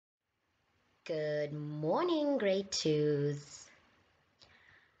Good morning, grade twos.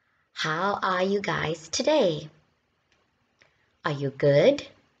 How are you guys today? Are you good?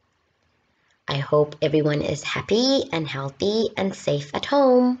 I hope everyone is happy and healthy and safe at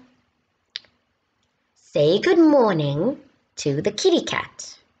home. Say good morning to the kitty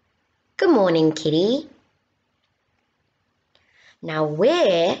cat. Good morning, kitty. Now,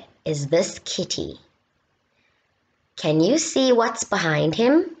 where is this kitty? Can you see what's behind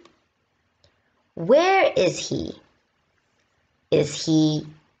him? Where is he? Is he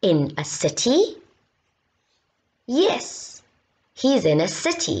in a city? Yes, he's in a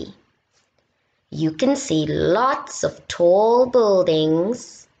city. You can see lots of tall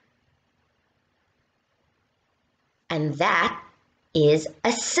buildings, and that is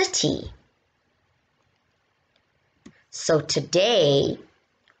a city. So today,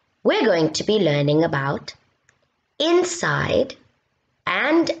 we're going to be learning about inside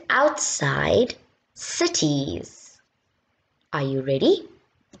and outside cities. Are you ready?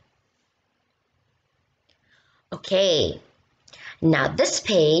 Okay, now this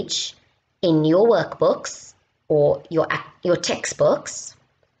page in your workbooks or your textbooks,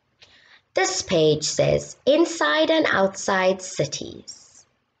 this page says inside and outside cities.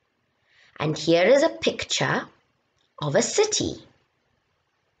 And here is a picture of a city.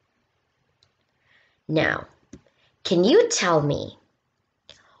 Now, can you tell me,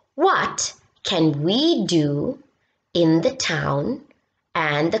 what can we do in the town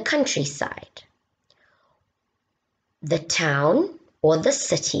and the countryside? The town or the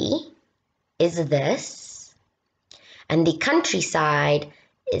city is this, and the countryside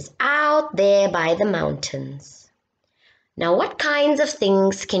is out there by the mountains. Now, what kinds of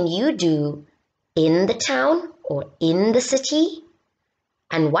things can you do in the town or in the city?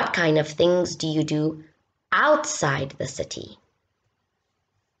 And what kind of things do you do outside the city?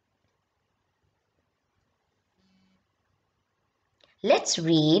 Let's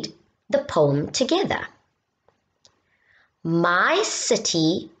read the poem together. My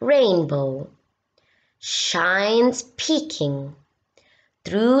city rainbow shines peeking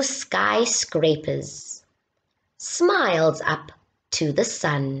through skyscrapers, smiles up to the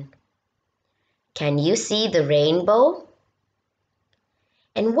sun. Can you see the rainbow?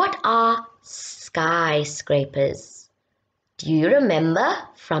 And what are skyscrapers? Do you remember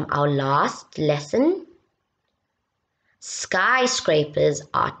from our last lesson? Skyscrapers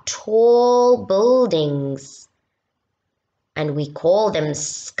are tall buildings, and we call them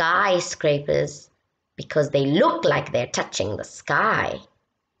skyscrapers because they look like they're touching the sky.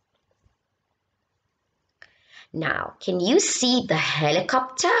 Now, can you see the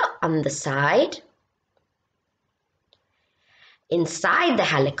helicopter on the side? Inside the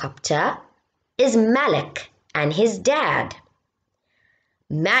helicopter is Malik and his dad.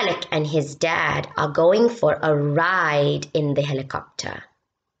 Malik and his dad are going for a ride in the helicopter.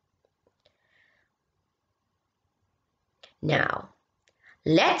 Now,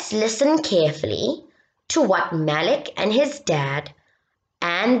 let's listen carefully to what Malik and his dad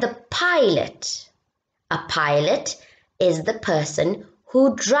and the pilot. A pilot is the person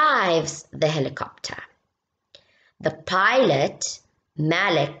who drives the helicopter. The pilot,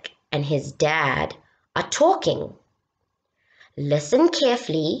 Malik, and his dad are talking. Listen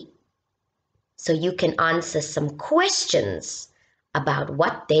carefully so you can answer some questions about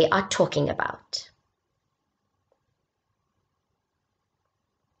what they are talking about.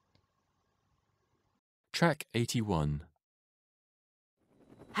 Track 81.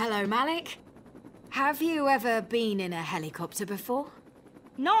 Hello, Malik. Have you ever been in a helicopter before?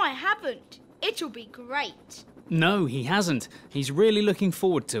 No, I haven't. It'll be great. No, he hasn't. He's really looking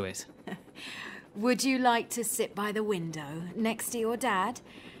forward to it. Would you like to sit by the window next to your dad?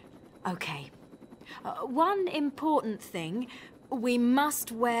 Okay. One important thing, we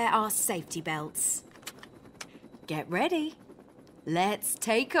must wear our safety belts. Get ready. Let's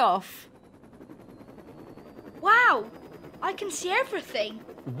take off. Wow, I can see everything.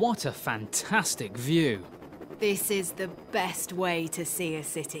 What a fantastic view. This is the best way to see a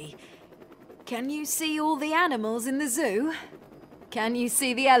city. Can you see all the animals in the zoo? Can you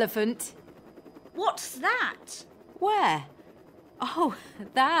see the elephant? What's that? Where? Oh,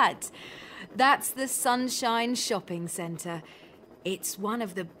 that's the Sunshine Shopping Centre. It's one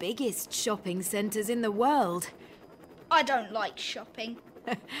of the biggest shopping centres in the world. I don't like shopping.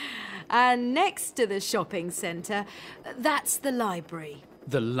 And next to the shopping centre, that's the library.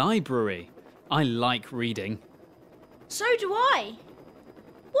 The library. I like reading. So do I.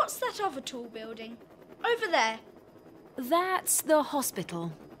 What's that other tall building? Over there. That's the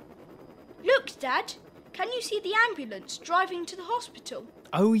hospital. Look, Dad. Can you see the ambulance driving to the hospital?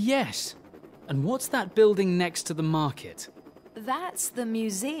 Oh, yes. And what's that building next to the market? That's the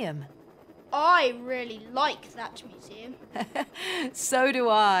museum. I really like that museum. So do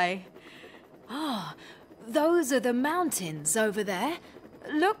I. Ah, those are the mountains over there.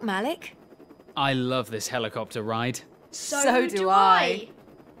 Look, Malik. I love this helicopter ride. So do I.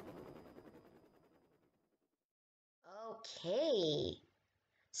 Okay.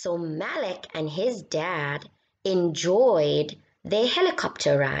 So Malik and his dad enjoyed their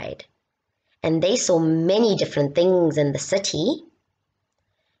helicopter ride, and they saw many different things in the city.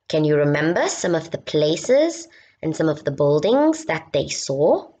 Can you remember some of the places and some of the buildings that they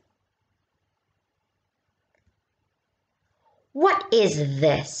saw? What is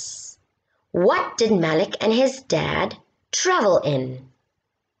this? What did Malik and his dad travel in?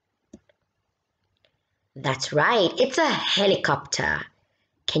 That's right, it's a helicopter.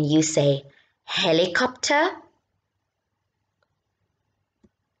 Can you say helicopter?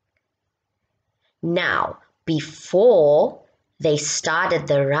 Now, before they started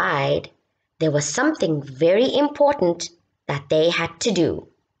the ride, there was something very important that they had to do.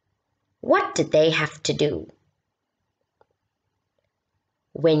 What did they have to do?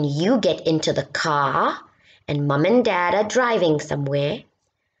 When you get into the car and mom and dad are driving somewhere,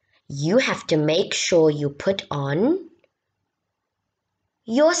 you have to make sure you put on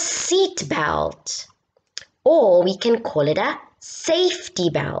your seat belt, or we can call it a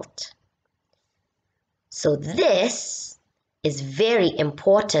safety belt. So this is very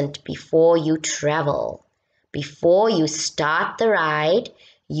important before you travel. Before you start the ride,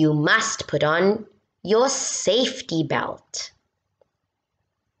 you must put on your safety belt.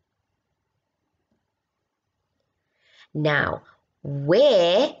 Now,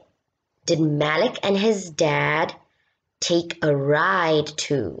 where did Malik and his dad take a ride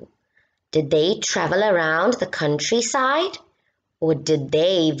to? Did they travel around the countryside, or did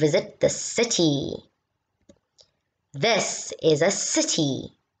they visit the city? This is a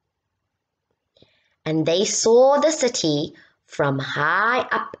city. And they saw the city from high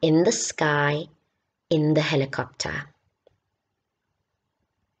up in the sky in the helicopter.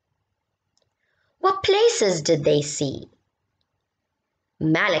 What places did they see?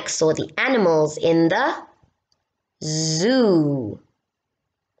 Malik saw the animals in the zoo.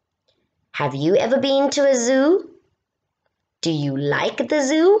 Have you ever been to a zoo? Do you like the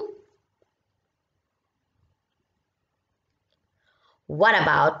zoo? What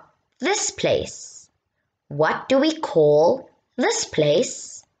about this place? What do we call this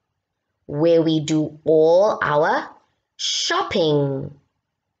place where we do all our shopping?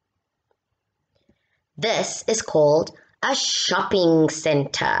 This is called a shopping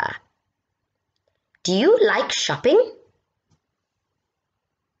center. Do you like shopping?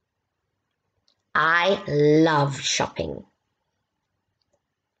 I love shopping.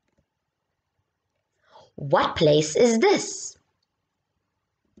 What place is this?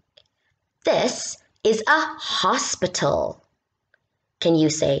 This is a hospital. Can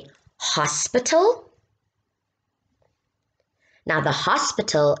you say hospital? Now, the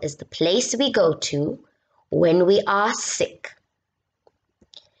hospital is the place we go to when we are sick.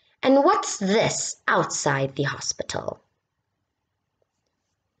 And what's this outside the hospital?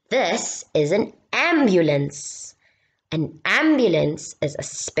 This is an ambulance. An ambulance is a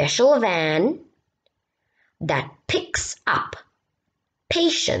special van that picks up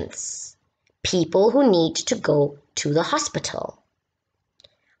patients, people who need to go to the hospital.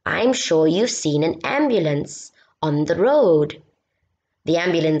 I'm sure you've seen an ambulance on the road. The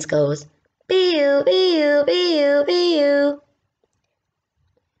ambulance goes, bee-oo, bee-oo, bee-oo, bee-oo.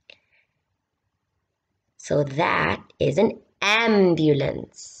 So that is an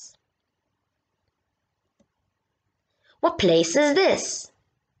ambulance. What place is this?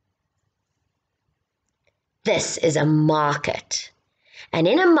 This is a market. And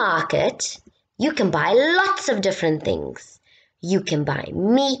in a market, you can buy lots of different things. You can buy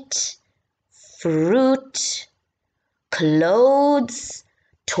meat, fruit, clothes,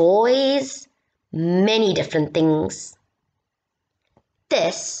 toys, many different things.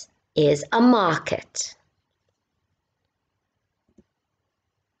 This is a market.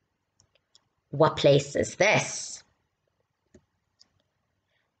 What place is this?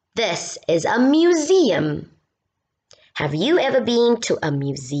 This is a museum. Have you ever been to a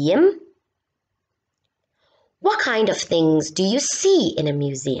museum? What kind of things do you see in a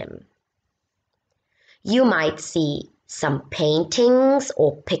museum? You might see some paintings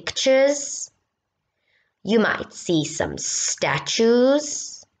or pictures. You might see some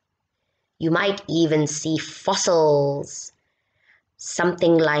statues. You might even see fossils,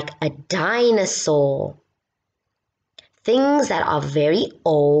 something like a dinosaur. Things that are very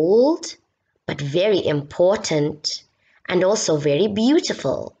old but very important and also very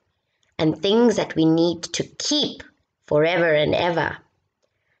beautiful, and things that we need to keep forever and ever.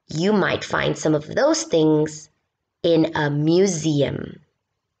 You might find some of those things in a museum.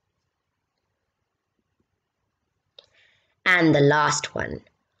 And the last one,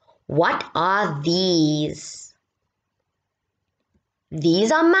 what are these?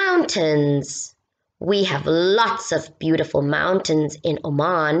 These are mountains. We have lots of beautiful mountains in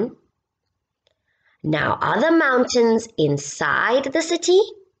Oman. Now, are the mountains inside the city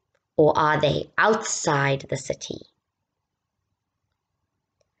or are they outside the city?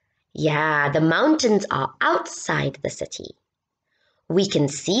 Yeah, the mountains are outside the city. We can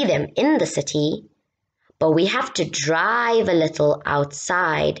see them in the city, but we have to drive a little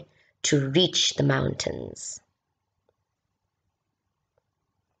outside to reach the mountains.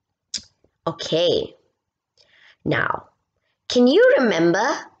 Okay, now, can you remember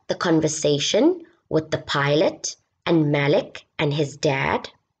the conversation with the pilot and Malik and his dad?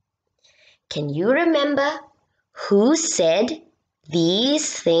 Can you remember who said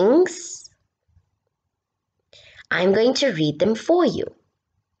these things? I'm going to read them for you.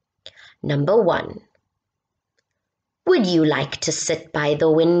 Number 1. Would you like to sit by the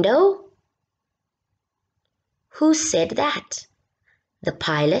window? Who said that? The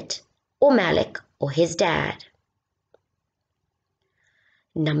pilot or Malik or his dad?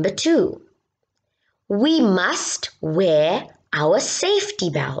 Number 2. We must wear our safety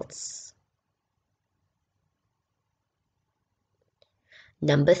belts.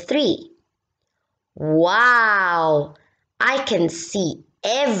 Number 3. Wow, I can see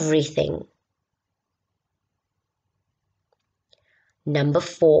everything. Number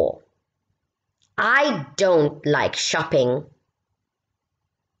 4. I don't like shopping.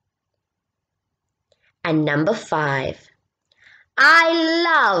 And number 5. I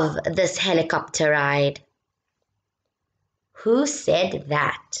love this helicopter ride. Who said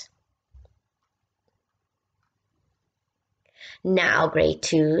that? Now, grade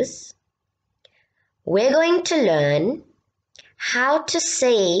 2s, we're going to learn how to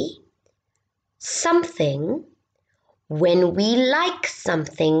say something when we like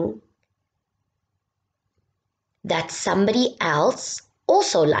something that somebody else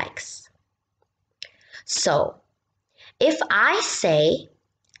also likes. So, if I say,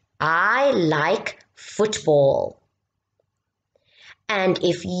 I like football, and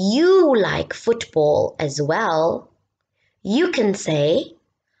if you like football as well, you can say,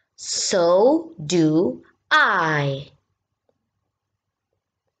 so do I.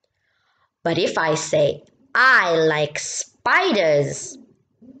 But if I say, I like spiders,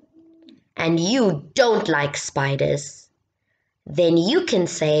 and you don't like spiders, then you can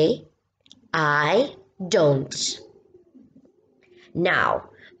say, I don't. Now,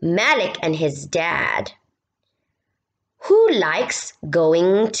 Malik and his dad, who likes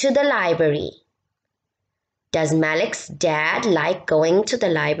going to the library? Does Malik's dad like going to the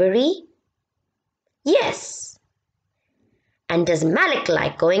library? Yes. And does Malik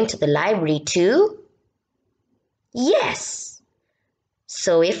like going to the library too? Yes.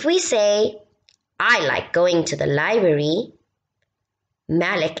 So if we say, I like going to the library,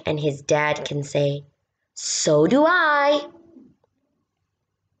 Malik and his dad can say, so do I.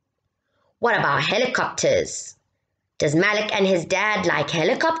 What about helicopters? Does Malik and his dad like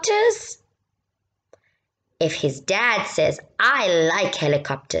helicopters? If his dad says, I like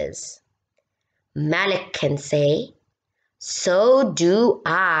helicopters, Malik can say, so do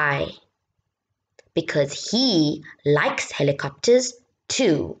I, because he likes helicopters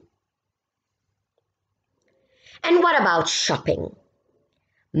too. And what about shopping?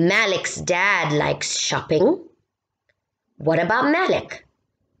 Malik's dad likes shopping. What about Malik?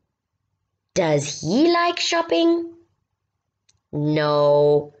 Does he like shopping?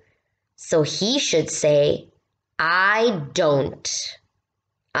 No. So he should say, I don't.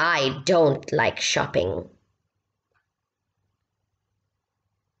 I don't like shopping.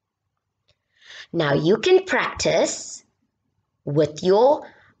 Now you can practice with your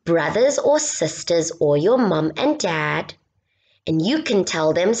brothers or sisters or your mom and dad, and you can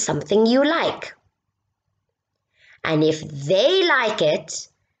tell them something you like. And if they like it,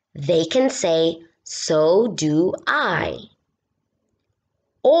 they can say, so do I.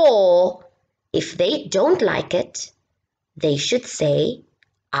 Or if they don't like it, they should say,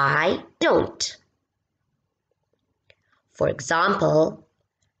 I don't. For example,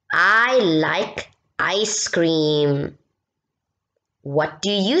 I like ice cream. What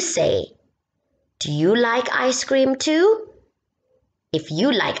do you say? Do you like ice cream too? If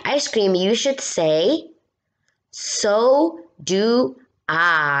you like ice cream, you should say, so do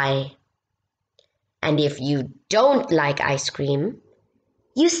I. And if you don't like ice cream,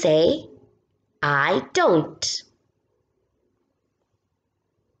 you say, I don't.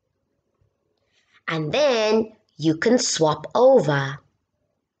 And then you can swap over.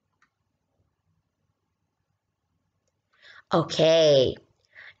 Okay,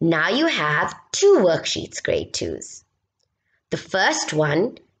 now you have 2 worksheets, grade 2s. The first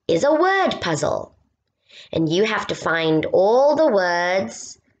one is a word puzzle, and you have to find all the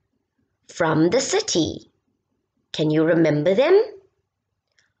words from the city. Can you remember them?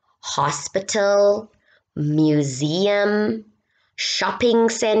 Hospital, museum, shopping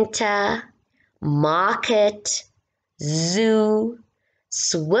center, market, zoo,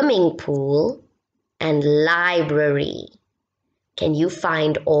 swimming pool, and library. Can you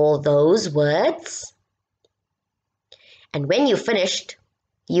find all those words? And when you've finished,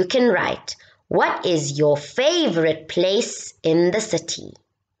 you can write, what is your favorite place in the city?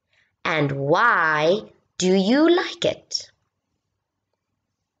 And why do you like it?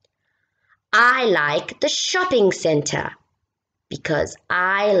 I like the shopping center because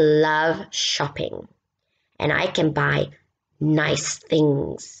I love shopping and I can buy nice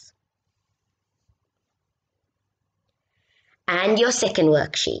things. And your second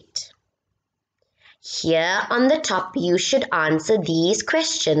worksheet. Here on the top, you should answer these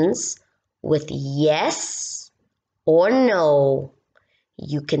questions with yes or no.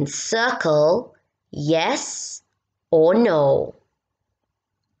 You can circle yes or no.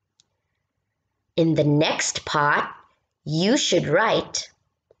 In the next part, you should write,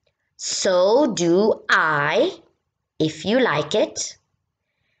 so do I, if you like it.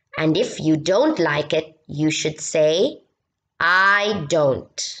 And if you don't like it, you should say, I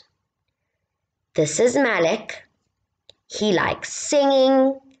don't. This is Malik. He likes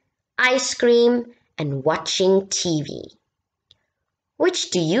singing, ice cream, and watching TV.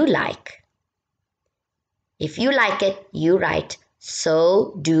 Which do you like? If you like it, you write,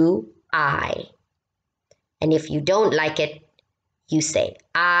 so do I. And if you don't like it, you say,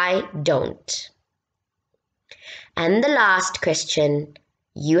 I don't. And the last question,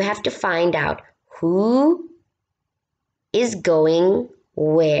 you have to find out who is going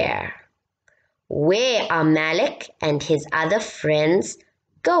where. Where are Malik and his other friends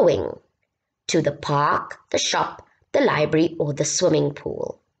going? To the park, the shop, the library, or the swimming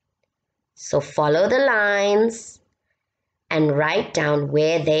pool? So follow the lines and write down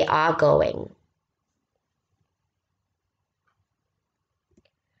where they are going.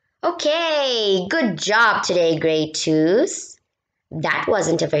 Okay, good job today, grade 2s. That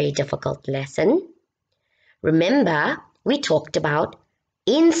wasn't a very difficult lesson. Remember, we talked about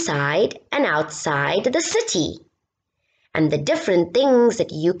inside and outside the city and the different things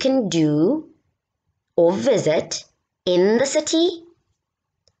that you can do or visit in the city,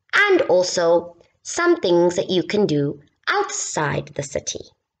 and also some things that you can do outside the city.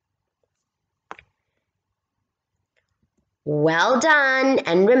 Well done,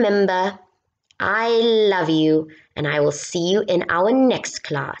 and remember, I love you, and I will see you in our next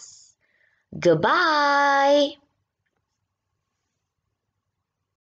class. Goodbye.